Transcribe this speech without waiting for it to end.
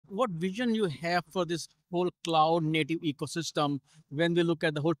what vision you have for this whole cloud native ecosystem when we look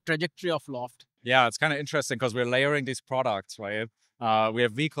at the whole trajectory of Loft? Yeah, it's kind of interesting because we're layering these products, right? We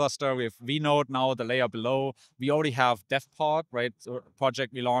have vCluster, we have vNode now, the layer below. We already have DevPod, right? So a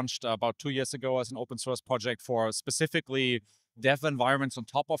project we launched about 2 years ago as an open source project for specifically dev environments on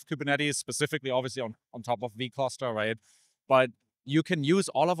top of Kubernetes, specifically obviously on top of vCluster, right? But you can use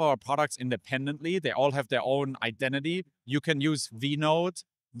all of our products independently. They all have their own identity. You can use vNode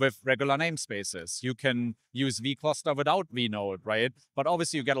with regular namespaces. You can use vCluster without vNode, right? But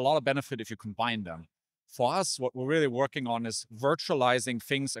obviously you get a lot of benefit if you combine them. For us, what we're really working on is virtualizing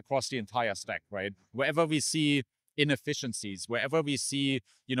things across the entire stack, right? Wherever we see inefficiencies, wherever we see,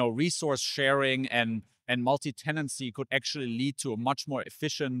 resource sharing and multi-tenancy could actually lead to a much more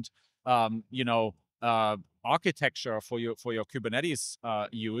efficient, architecture for your Kubernetes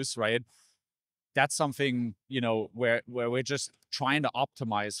use, right? That's something, where we're just trying to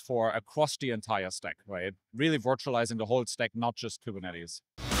optimize for across the entire stack, right? Really virtualizing the whole stack, not just Kubernetes.